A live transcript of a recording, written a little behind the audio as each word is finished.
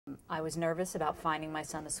I was nervous about finding my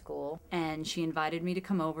son a school, and she invited me to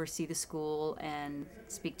come over, see the school, and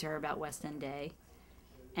speak to her about West End Day.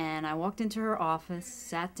 And I walked into her office,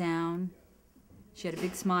 sat down. She had a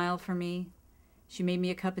big smile for me. She made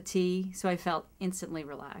me a cup of tea, so I felt instantly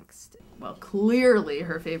relaxed. Well, clearly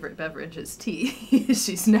her favorite beverage is tea.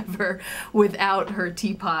 She's never without her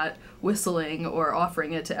teapot whistling or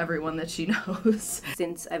offering it to everyone that she knows.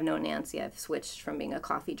 Since I've known Nancy, I've switched from being a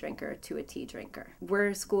coffee drinker to a tea drinker. We're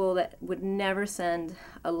a school that would never send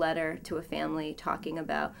a letter to a family talking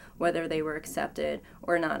about whether they were accepted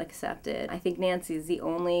or not accepted. I think Nancy is the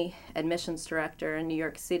only admissions director in New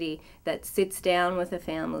York City that sits down with a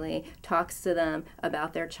family, talks to them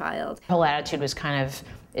about their child. Her whole attitude was kind of,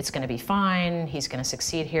 it's going to be fine, he's going to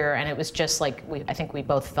succeed here, and it was just like, I think we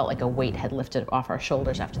both felt like a weight had lifted off our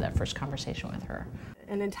shoulders after that first conversation with her.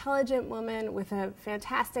 An intelligent woman with a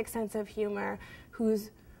fantastic sense of humor whose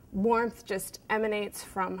warmth just emanates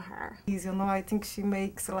from her. You know, I think she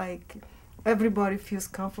makes like everybody feels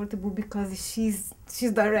comfortable because she's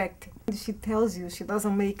direct. She tells you, she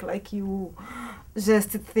doesn't make like you just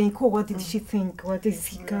think, oh, what did she think? What is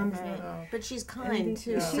he coming? But she's kind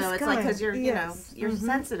too, She's so it's kind. like because you're, Yes. you're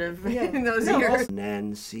sensitive Yeah. in those No, years.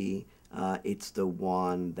 Nancy, it's the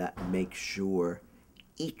one that makes sure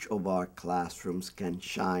each of our classrooms can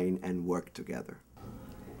shine and work together.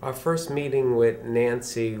 Our first meeting with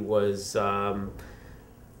Nancy was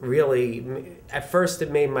really, at first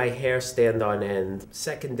it made my hair stand on end.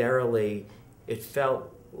 Secondarily, it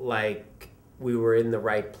felt like we were in the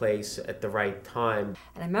right place at the right time.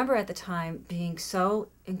 And I remember at the time being so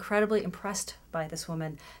incredibly impressed by this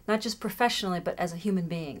woman, not just professionally, but as a human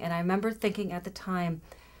being. And I remember thinking at the time,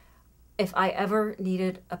 if I ever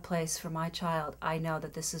needed a place for my child, I know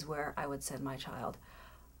that this is where I would send my child.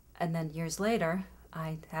 And then years later,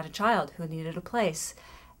 I had a child who needed a place.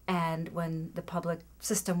 And when the public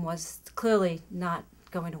system was clearly not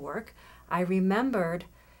going to work, I remembered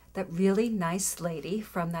that really nice lady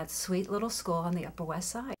from that sweet little school on the Upper West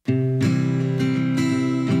Side.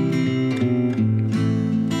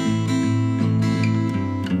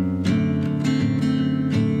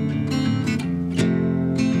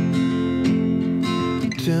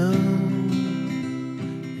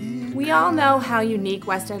 We all know how unique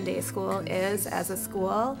West End Day School is as a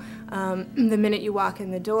school. The minute you walk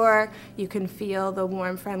in the door, you can feel the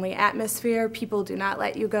warm, friendly atmosphere. People do not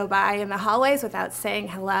let you go by in the hallways without saying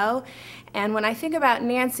hello. And when I think about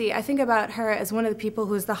Nancy, I think about her as one of the people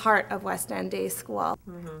who's the heart of West End Day School.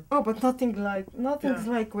 Oh, but nothing's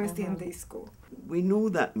like West End Day School. We knew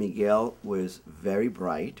that Miguel was very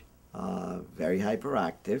bright, very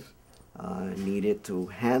hyperactive, needed to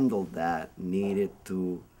handle that, needed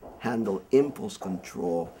to handle impulse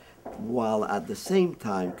control, while at the same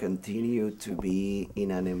time continue to be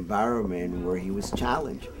in an environment where he was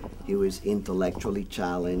challenged. He was intellectually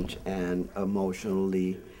challenged and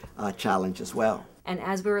emotionally challenged as well. And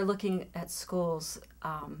as we were looking at schools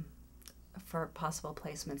for possible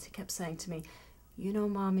placements, he kept saying to me, you know,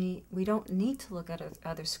 Mommy, we don't need to look at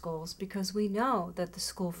other schools because we know that the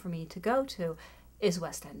school for me to go to is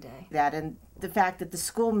West End Day. That and the fact that the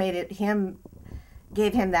school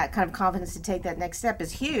gave him that kind of confidence to take that next step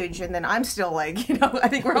is huge. And then I'm still like, you know, I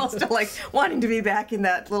think we're all still like wanting to be back in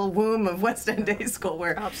that little womb of West End Day School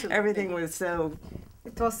where everything was so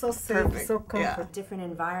It was so safe, perfect. so comfortable. Different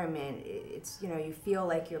environment. It's, you know, you feel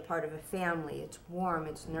like you're part of a family. It's warm,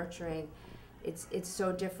 it's nurturing. It's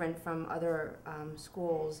so different from other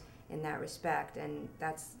schools in that respect, and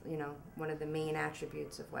that's, you know, one of the main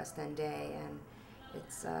attributes of West End Day, and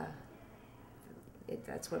it's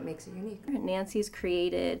that's what makes it unique. Nancy's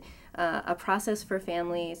created a process for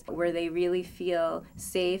families where they really feel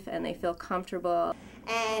safe and they feel comfortable.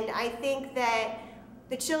 And I think that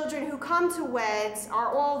the children who come to WEDS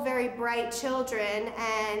are all very bright children,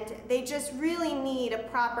 and they just really need a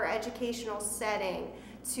proper educational setting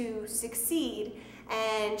to succeed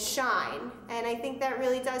and shine. And I think that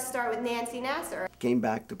really does start with Nancy Nasser. Came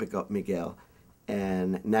back to pick up Miguel,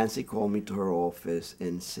 and Nancy called me to her office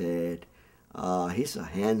and said, he's a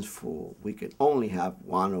handful. We can only have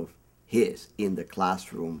one of his in the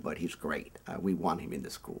classroom, but he's great. We want him in the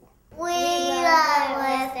school. We love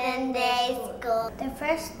West End Day School. The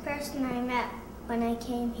first person I met when I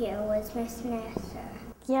came here was Miss Nasser.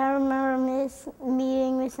 Yeah, I remember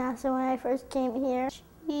meeting Miss Nasser when I first came here.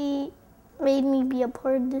 She made me be a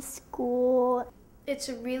part of the school. It's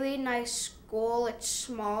a really nice school. It's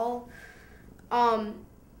small.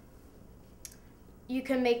 You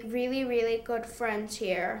can make really, really good friends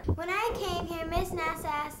here. When I came here, Miss Nasser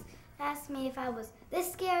asked me if I was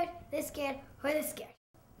this scared, or this scared.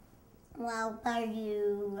 Well, are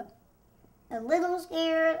you a little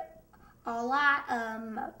scared a lot,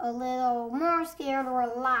 a little more scared, or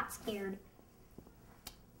a lot scared?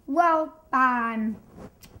 Well, I'm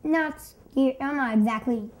not scared. I'm not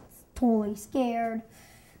exactly totally scared.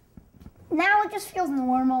 Now it just feels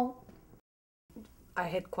normal. I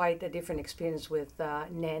had quite a different experience with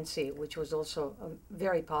Nancy, which was also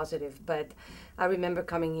very positive. But I remember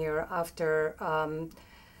coming here after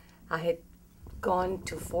I had gone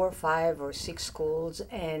to 4, 5, or 6 schools,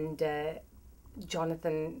 and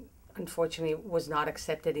Jonathan, unfortunately, was not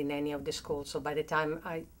accepted in any of the schools. So by the time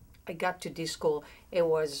I got to this school, it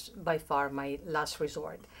was by far my last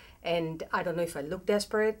resort. And I don't know if I looked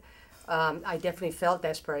desperate. I definitely felt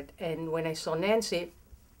desperate. And when I saw Nancy,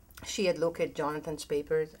 she had looked at Jonathan's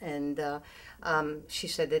papers, and she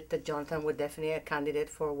said that Jonathan would definitely be a candidate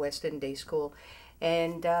for West End Day School.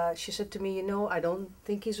 And she said to me, you know, I don't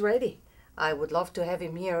think he's ready. I would love to have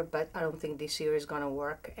him here, but I don't think this year is going to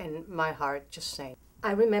work. And my heart just sank.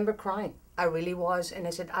 I remember crying. I really was. And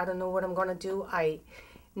I said, I don't know what I'm going to do. I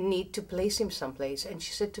need to place him someplace. And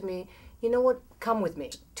she said to me, you know what, come with me.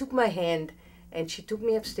 She took my hand, and she took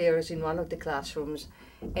me upstairs in one of the classrooms.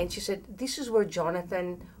 And she said, this is where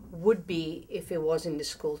Jonathan would be if he was in the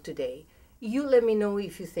school today. You let me know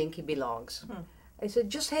if you think he belongs. I said,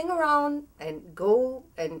 just hang around and go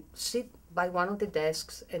and sit by one of the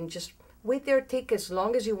desks and just wait there, take as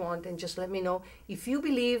long as you want, and just let me know if you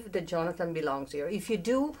believe that Jonathan belongs here. If you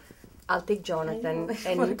do, I'll take Jonathan,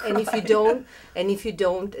 and if you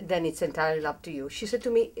don't, then it's entirely up to you. She said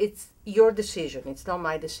to me, it's your decision. It's not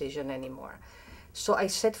my decision anymore. So I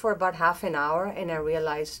sat for about half an hour, and I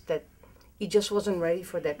realized that he just wasn't ready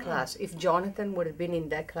for that class. If Jonathan would have been in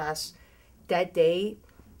that class that day,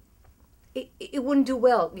 it wouldn't do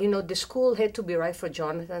well. You know, the school had to be right for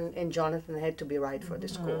Jonathan, and Jonathan had to be right for the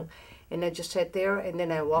school. And I just sat there, and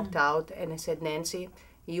then I walked out, and I said, Nancy,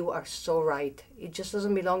 you are so right. It just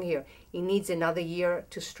doesn't belong here. He needs another year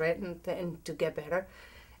to strengthen and to get better.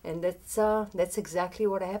 And that's exactly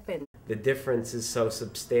what happened. The difference is so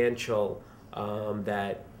substantial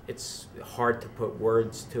that it's hard to put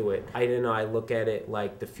words to it. I look at it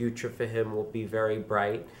like the future for him will be very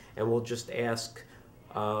bright, and we'll just ask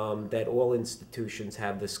that all institutions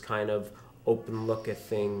have this kind of open look at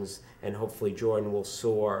things, and hopefully Jordan will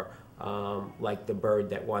soar like the bird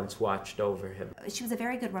that once watched over him. She was a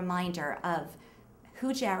very good reminder of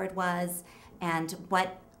who Jared was and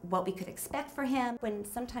what we could expect for him, when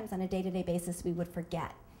sometimes on a day-to-day basis we would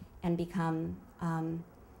forget and become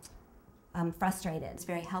frustrated. It's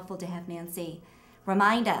very helpful to have Nancy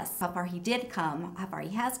remind us how far he did come, how far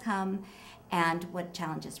he has come, and what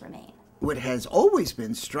challenges remain. What has always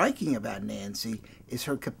been striking about Nancy is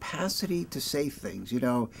her capacity to say things. You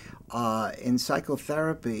know, in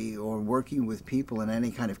psychotherapy or working with people in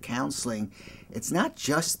any kind of counseling, it's not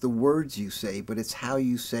just the words you say, but it's how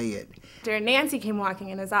you say it. Nancy came walking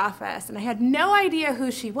in his office, and I had no idea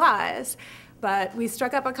who she was, but we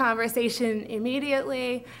struck up a conversation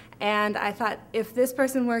immediately, and I thought, if this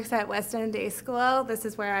person works at West End Day School, this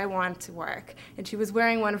is where I want to work. And she was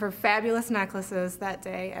wearing one of her fabulous necklaces that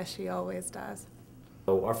day, as she always does.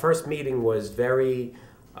 So our first meeting was very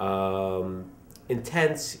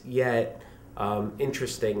intense, yet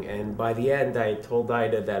interesting, and by the end I told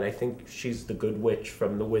Ida that I think she's the good witch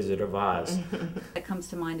from The Wizard of Oz. What comes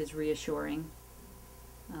to mind is reassuring,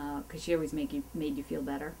 because she always made you feel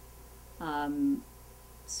better.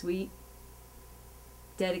 Sweet,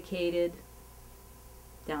 dedicated,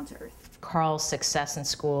 down to earth. Carl's success in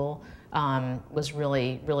school was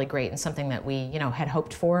really, really great, and something that we, had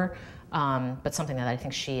hoped for, but something that I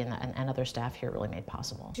think she and other staff here really made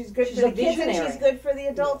possible. She's good for the kids, and she's good for the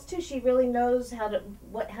adults too. She really knows how to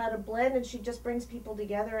blend, and she just brings people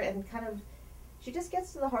together and she just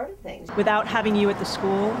gets to the heart of things. Without having you at the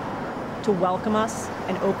school to welcome us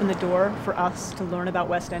and open the door for us to learn about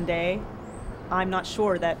West End Day, I'm not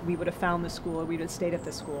sure that we would have found the school or we would have stayed at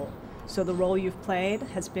the school. So the role you've played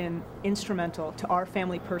has been instrumental to our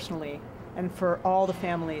family personally and for all the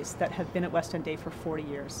families that have been at West End Day for 40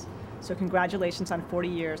 years. So congratulations on 40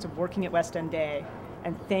 years of working at West End Day,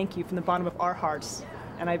 and thank you from the bottom of our hearts.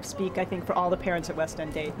 And I speak, I think, for all the parents at West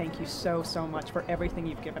End Day. Thank you so, so much for everything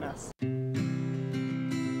you've given us.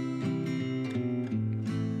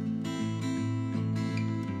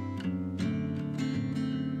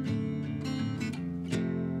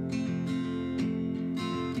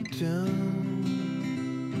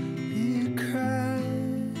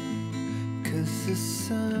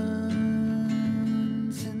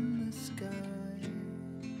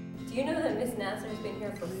 Do you know that Miss Nasser's been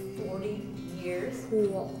here for 40 years?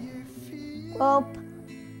 Cool. Well,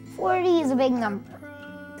 40 is a big number.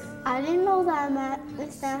 I I didn't know that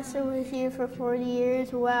Miss Nasser was here for 40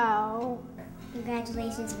 years. Wow.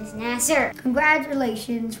 Congratulations, Miss Nasser.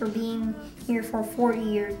 Congratulations for being here for 40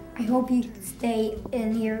 years. I hope you stay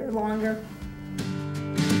in here longer.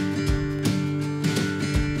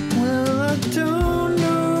 Well, I don't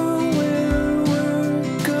know where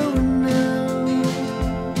we're going now,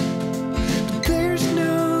 but there's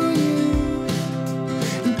no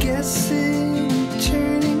use in guessing,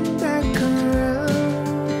 turning back around.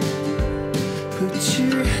 Put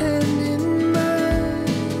your hand in mine,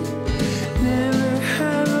 never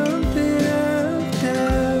have a bit of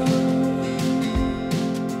doubt.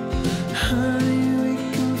 Honey,